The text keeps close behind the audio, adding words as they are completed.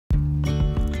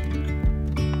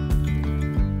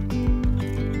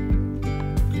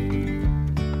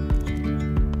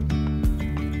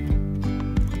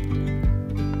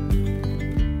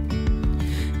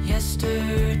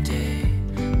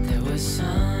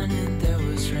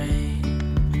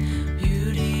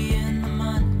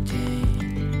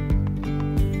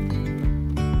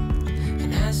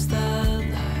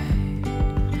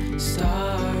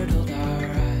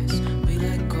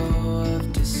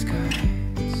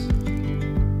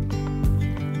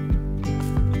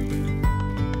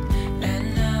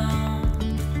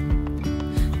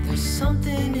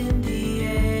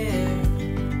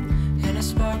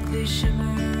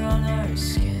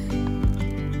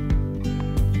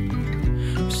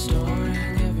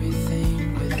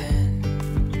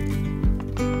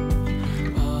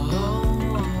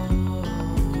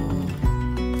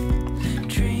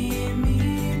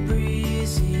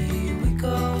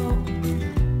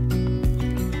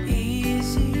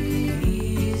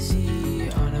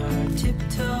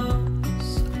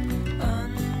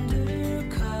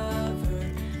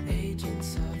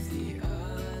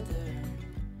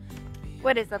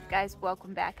What is up, guys?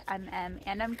 Welcome back. I'm Em,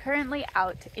 and I'm currently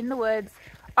out in the woods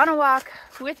on a walk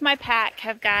with my pack.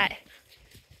 I've got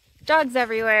dogs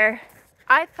everywhere.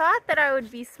 I thought that I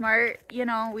would be smart, you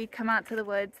know, we'd come out to the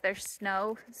woods, there's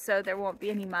snow, so there won't be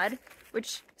any mud,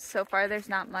 which so far there's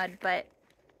not mud, but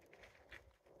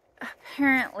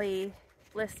apparently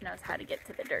Bliss knows how to get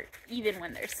to the dirt, even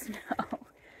when there's snow.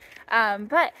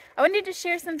 But I wanted to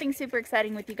share something super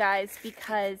exciting with you guys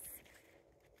because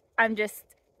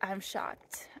I'm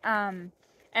shocked. And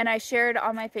I shared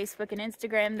on my Facebook and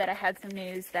Instagram that I had some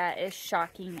news that is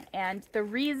shocking. And the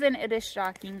reason it is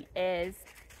shocking is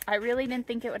I really didn't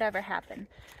think it would ever happen.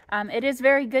 It is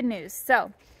very good news.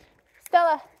 So,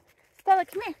 Stella, come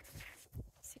here.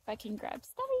 Let's see if I can grab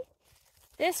Stella.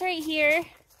 This right here.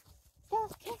 Stella,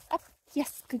 come up.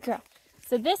 Yes, good girl.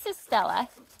 So this is Stella.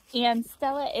 And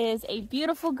Stella is a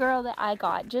beautiful girl that I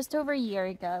got just over a year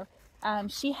ago.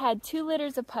 She had 2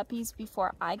 litters of puppies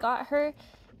before I got her,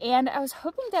 and I was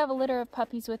hoping to have a litter of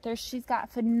puppies with her. She's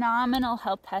got phenomenal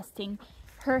health testing.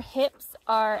 Her hips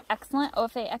are excellent,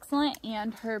 OFA excellent,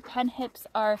 and her pen hips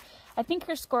are, I think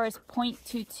her score is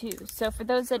 0.22. So for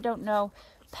those that don't know,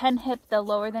 pen hip, the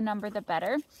lower the number, the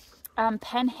better.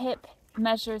 Pen hip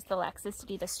measures the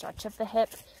laxity, the stretch of the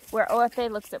hip, where OFA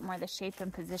looks at more the shape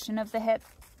and position of the hip.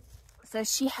 So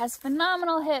she has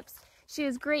phenomenal hips. She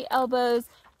has great elbows,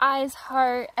 eyes,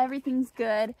 heart, everything's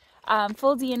good,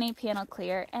 full DNA panel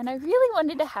clear, and I really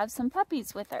wanted to have some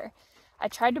puppies with her. I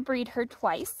tried to breed her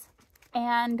twice,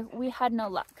 and we had no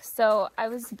luck. So I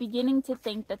was beginning to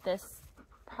think that this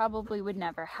probably would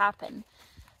never happen.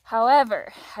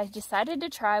 However, I decided to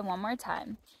try one more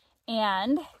time,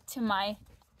 and to my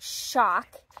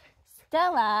shock,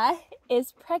 Stella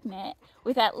is pregnant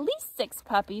with at least 6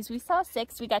 puppies. We saw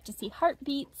 6. We got to see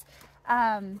heartbeats.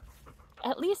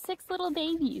 At least 6 little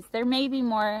babies. There may be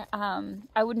more.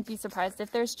 I wouldn't be surprised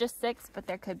if there's just 6, but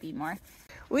there could be more.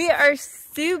 We are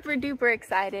super duper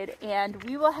excited, and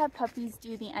we will have puppies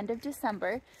due the end of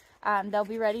December. They'll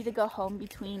be ready to go home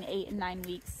between 8 and 9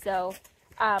 weeks, so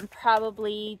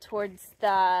probably towards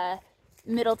the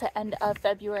middle to end of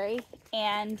February,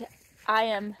 and I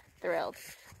am thrilled.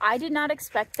 I did not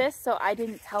expect this, so I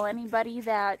didn't tell anybody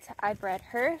that I bred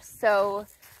her, so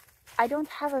I don't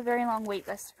have a very long wait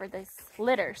list for this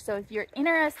litter. So if you're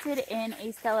interested in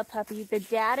a Stella puppy, the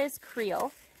dad is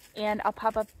Creole, and I'll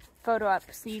pop a photo up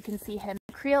so you can see him.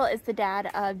 Creole is the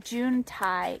dad of June,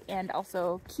 Ty, and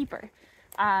also Keeper.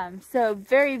 So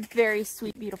very, very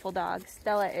sweet, beautiful dog.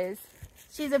 Stella is.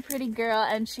 She's a pretty girl,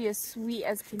 and she is sweet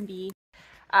as can be.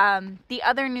 The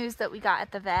other news that we got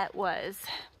at the vet was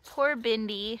poor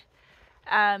Bindi.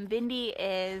 Bindi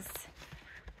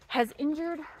has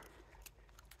injured.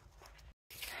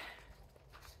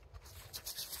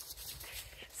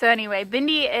 So anyway,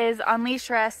 Bindi is on leash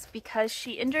rest because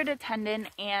she injured a tendon,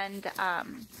 and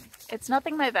it's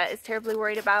nothing my vet is terribly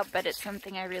worried about, but it's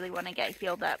something I really want to get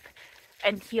healed up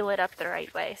and heal it up the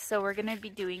right way. So we're going to be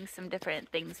doing some different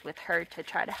things with her to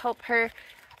try to help her.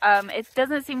 It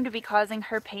doesn't seem to be causing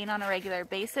her pain on a regular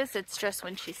basis. It's just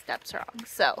when she steps wrong.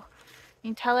 So you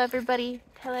can tell everybody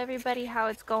how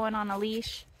it's going on a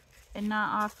leash and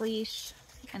not off leash,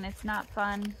 and it's not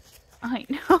fun. I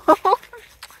know.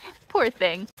 Poor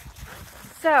thing.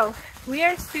 So we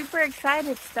are super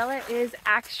excited. Stella is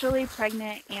actually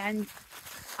pregnant, and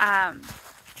I'm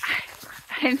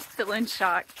still in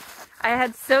shock. I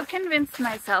had so convinced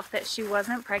myself that she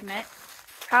wasn't pregnant,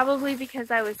 probably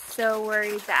because I was so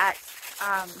worried that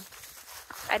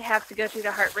I'd have to go through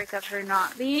the heartbreak of her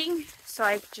not being. So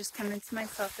I just convinced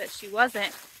myself that she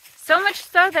wasn't. So much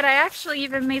so that I actually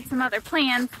even made some other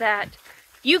plans that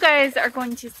you guys are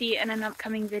going to see in an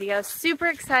upcoming video. Super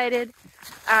excited.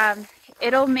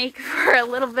 It'll make for a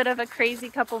little bit of a crazy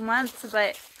couple months,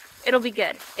 but it'll be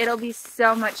good. It'll be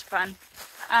so much fun.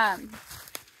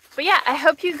 But yeah, I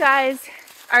hope you guys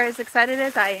are as excited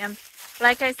as I am.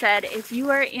 Like I said, if you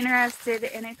are interested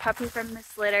in a puppy from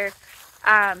this litter,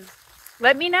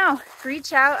 let me know.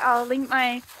 Reach out. I'll link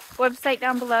my website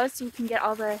down below so you can get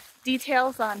all the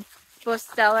details on both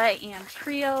Stella and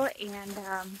Creole, and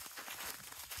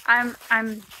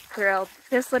I'm thrilled.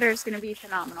 This litter is going to be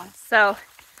phenomenal. So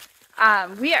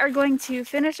we are going to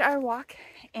finish our walk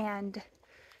and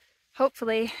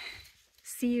hopefully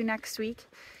see you next week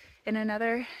in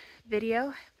another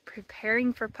video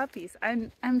preparing for puppies.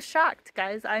 I'm shocked,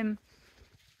 guys. I'm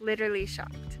literally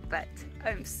shocked, but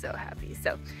I'm so happy.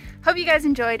 So hope you guys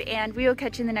enjoyed, and we will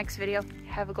catch you in the next video.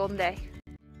 Have a golden day.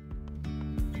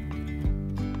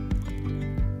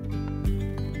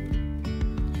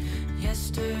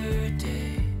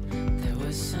 Yesterday there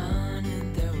was sun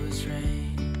and there was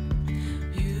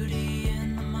rain, beauty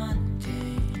in the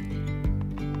mundane.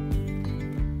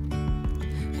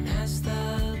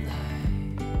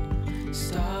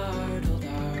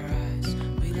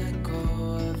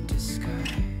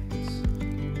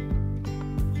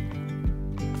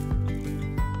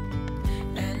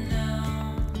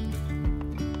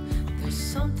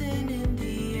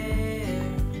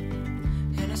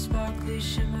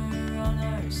 shimmer on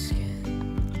our skin.